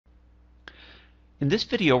In this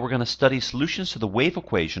video, we're going to study solutions to the wave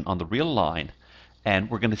equation on the real line,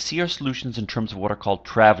 and we're going to see our solutions in terms of what are called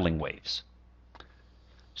traveling waves.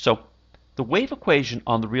 So, the wave equation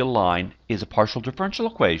on the real line is a partial differential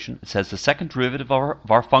equation. It says the second derivative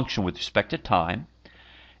of our function with respect to time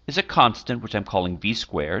is a constant, which I'm calling v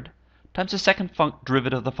squared, times the second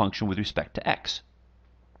derivative of the function with respect to x.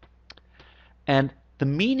 And the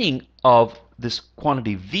meaning of this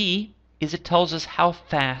quantity v is it tells us how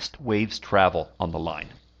fast waves travel on the line.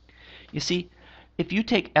 You see, if you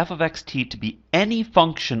take f of xt to be any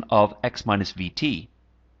function of x minus vt,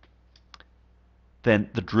 then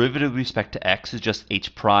the derivative with respect to x is just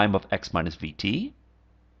h prime of x minus vt,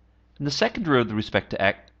 and the second derivative with respect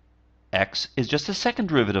to x is just the second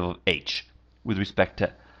derivative of h with respect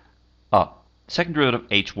to second derivative of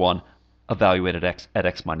h1 evaluated at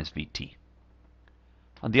x minus vt.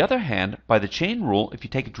 On the other hand, by the chain rule, if you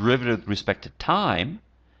take a derivative with respect to time,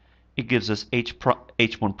 it gives us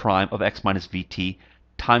h1 prime of x minus vt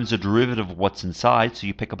times the derivative of what's inside, so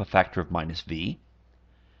you pick up a factor of minus v.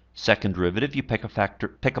 Second derivative, you pick up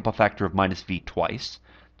a factor of minus v twice.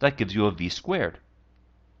 That gives you a v squared.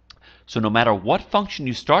 So no matter what function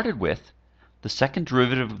you started with, the second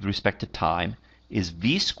derivative with respect to time is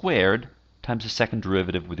v squared times the second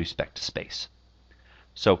derivative with respect to space.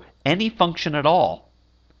 So any function at all,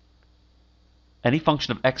 any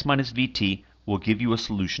function of x minus vt will give you a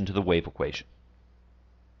solution to the wave equation.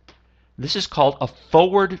 This is called a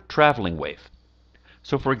forward traveling wave.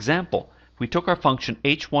 So for example, if we took our function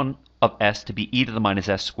h1 of s to be e to the minus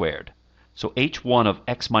s squared, so h1 of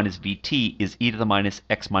x minus vt is e to the minus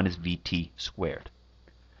x minus vt squared.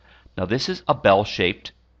 Now this is a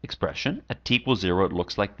bell-shaped expression. At t equals 0, it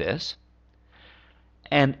looks like this.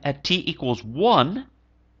 And at t equals 1,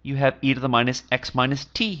 you have e to the minus x minus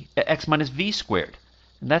v squared.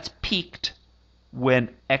 And that's peaked when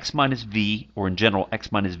x minus v, or in general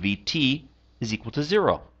x minus vt, is equal to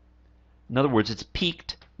 0. In other words, it's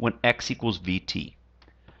peaked when x equals vt.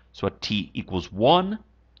 So at t equals 1,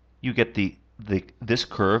 you get this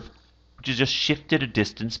curve, which is just shifted a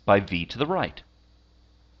distance by v to the right.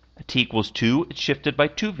 At t equals 2, it's shifted by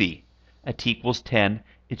 2v. At t equals 10,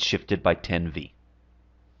 it's shifted by 10v.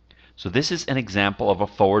 So this is an example of a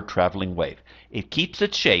forward traveling wave. It keeps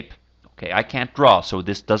its shape. Okay, I can't draw, so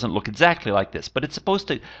this doesn't look exactly like this, but it's supposed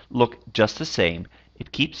to look just the same.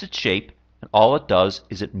 It keeps its shape, and all it does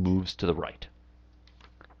is it moves to the right.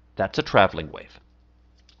 That's a traveling wave.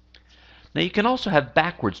 Now you can also have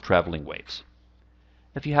backwards traveling waves.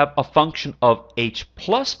 If you have a function of h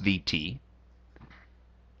plus vt,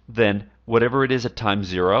 then whatever it is at time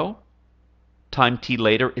 0, time t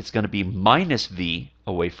later, it's going to be minus v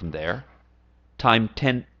away from there. Time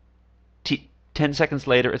 10 seconds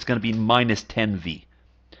later, it's going to be minus 10v.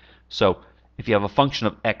 So if you have a function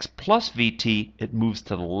of x plus vt, it moves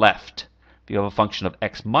to the left. If you have a function of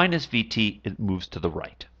x minus vt, it moves to the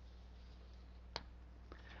right.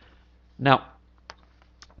 Now,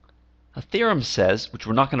 a theorem says, which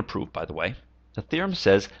we're not going to prove, by the way, the theorem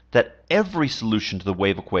says that every solution to the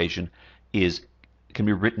wave equation can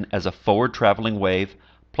be written as a forward traveling wave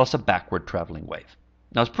plus a backward traveling wave.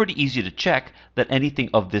 Now, it's pretty easy to check that anything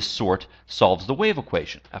of this sort solves the wave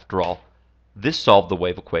equation. After all, this solved the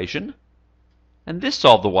wave equation, and this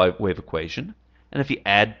solved the wave equation, and if you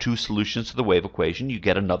add two solutions to the wave equation, you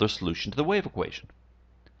get another solution to the wave equation.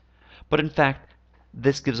 But in fact,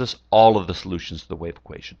 this gives us all of the solutions to the wave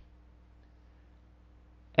equation.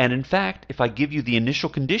 And in fact, if I give you the initial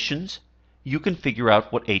conditions, you can figure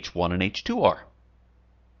out what h1 and h2 are.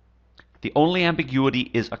 The only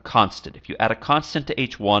ambiguity is a constant. If you add a constant to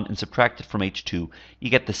h1 and subtract it from h2, you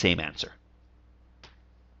get the same answer.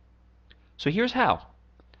 So here's how.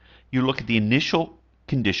 You look at the initial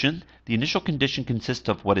condition. The initial condition consists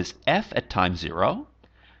of what is f at time 0.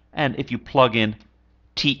 And if you plug in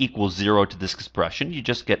t equals 0 to this expression, you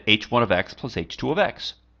just get h1 of x plus h2 of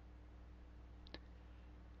x.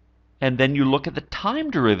 And then you look at the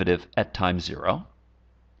time derivative at time 0.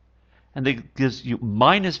 And that gives you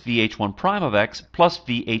minus vh1 prime of x plus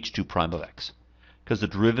vh2 prime of x. Because the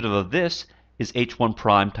derivative of this is h1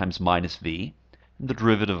 prime times minus v, and the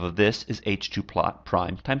derivative of this is h2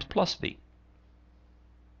 prime times plus v.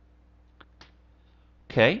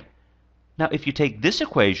 Okay, now if you take this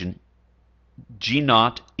equation, g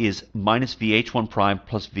naught is minus vh1 prime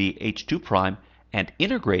plus vh2 prime, and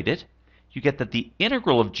integrate it, you get that the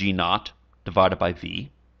integral of g naught divided by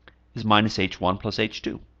v is minus h1 plus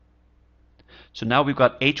h2. So now we've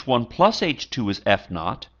got h1 plus h2 is f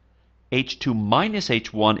naught. h2 minus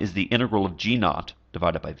h1 is the integral of g naught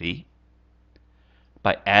divided by v.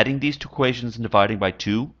 By adding these two equations and dividing by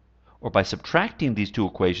 2, or by subtracting these two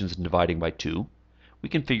equations and dividing by 2, we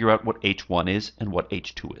can figure out what h1 is and what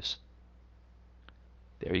h2 is.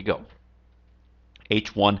 There you go.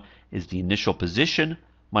 h1 is the initial position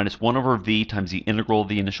minus 1 over v times the integral of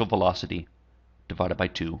the initial velocity divided by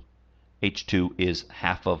 2. h2 is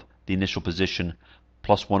half of the initial position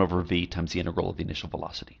plus 1 over v times the integral of the initial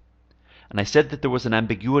velocity. And I said that there was an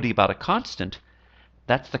ambiguity about a constant.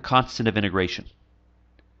 That's the constant of integration.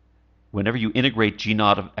 Whenever you integrate g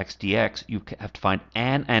naught of x dx, you have to find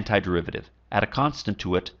an antiderivative, add a constant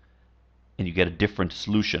to it, and you get a different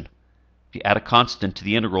solution. If you add a constant to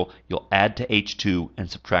the integral, you'll add to h2 and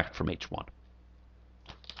subtract from h1.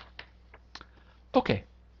 Okay,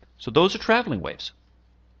 so those are traveling waves.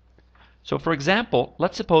 So for example,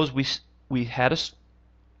 let's suppose we had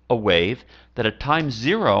a wave that at time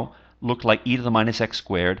 0 looked like e to the minus x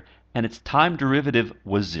squared, and its time derivative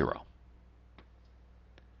was 0.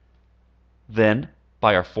 Then,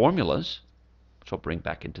 by our formulas, which I'll bring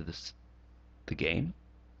back into the game,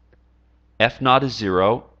 f naught is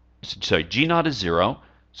 0, sorry, g naught is 0,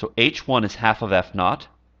 so h1 is half of f naught,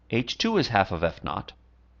 h2 is half of f naught,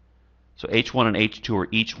 so h1 and h2 are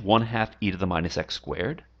each 1/2 e to the minus x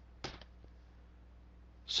squared.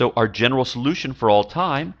 So our general solution for all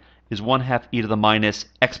time is 1/2 e to the minus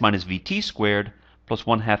x minus vt squared plus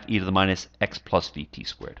 1/2 e to the minus x plus vt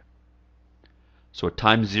squared. So at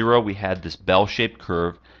time 0 we had this bell-shaped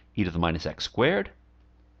curve e to the minus x squared.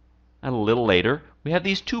 And a little later we have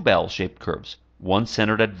these two bell-shaped curves, one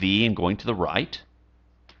centered at v and going to the right,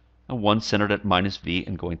 and one centered at minus v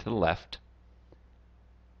and going to the left.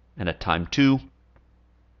 And at time 2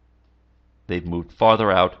 they've moved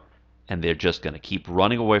farther out, and they're just going to keep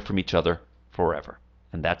running away from each other forever.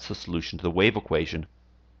 And that's the solution to the wave equation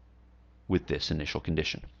with this initial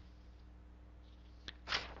condition.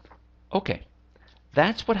 Okay,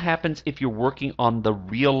 that's what happens if you're working on the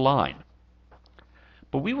real line.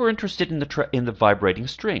 But we were interested in the vibrating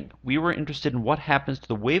string. We were interested in what happens to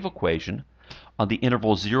the wave equation on the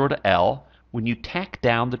interval 0 to L when you tack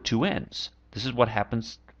down the two ends. This is what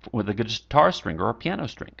happens with a guitar string or a piano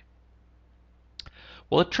string.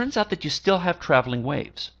 Well, it turns out that you still have traveling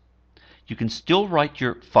waves. You can still write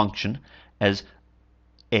your function as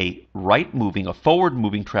a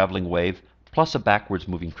forward-moving traveling wave plus a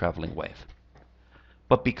backwards-moving traveling wave.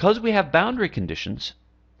 But because we have boundary conditions,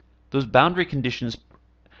 those boundary conditions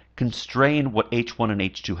constrain what h1 and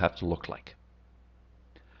h2 have to look like.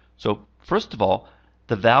 So first of all,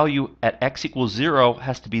 the value at x equals 0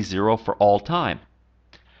 has to be 0 for all time.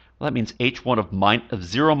 Well, that means h1 of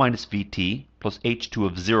 0 minus vt plus h2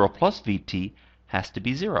 of 0 plus vt has to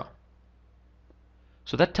be 0.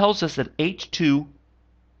 So that tells us that h2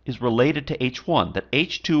 is related to h1, that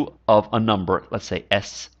h2 of a number, let's say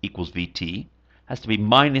s equals vt, has to be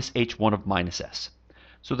minus h1 of minus s.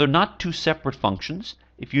 So they're not two separate functions.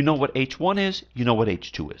 If you know what h1 is, you know what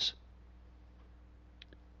h2 is.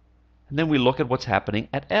 And then we look at what's happening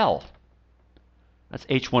at L. That's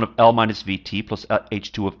h1 of L minus vt plus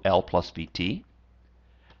h2 of L plus vt.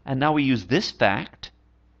 And now we use this fact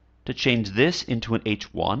to change this into an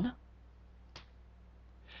h1.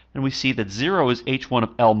 And we see that 0 is h1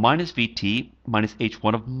 of L minus vt minus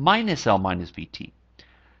h1 of minus L minus vt.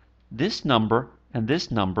 This number and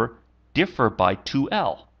this number differ by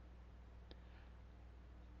 2L.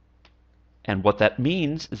 And what that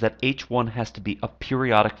means is that h1 has to be a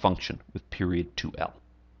periodic function with period 2L.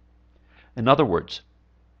 In other words,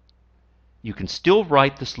 you can still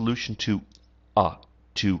write the solution to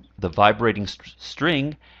the vibrating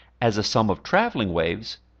string as a sum of traveling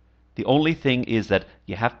waves. The only thing is that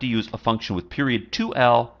you have to use a function with period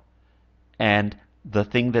 2L, and the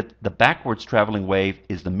thing that the backwards traveling wave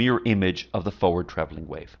is the mirror image of the forward traveling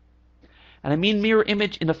wave. And I mean mirror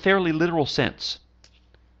image in a fairly literal sense.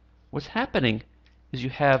 What's happening is you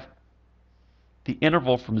have the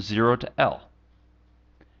interval from 0 to L.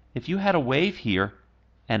 If you had a wave here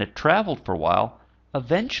and it traveled for a while,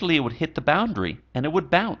 eventually it would hit the boundary and it would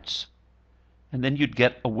bounce. And then you'd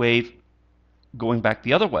get a wave going back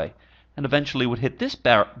the other way, and eventually it would hit this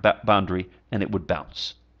boundary and it would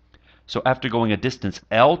bounce. So after going a distance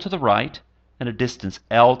L to the right and a distance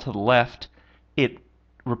L to the left, it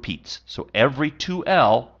repeats. So every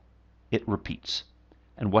 2L, it repeats.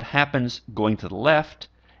 And what happens going to the left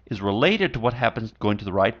is related to what happens going to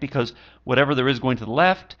the right, because whatever there is going to the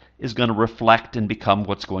left is going to reflect and become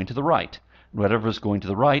what's going to the right. And whatever is going to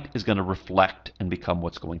the right is going to reflect and become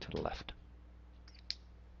what's going to the left.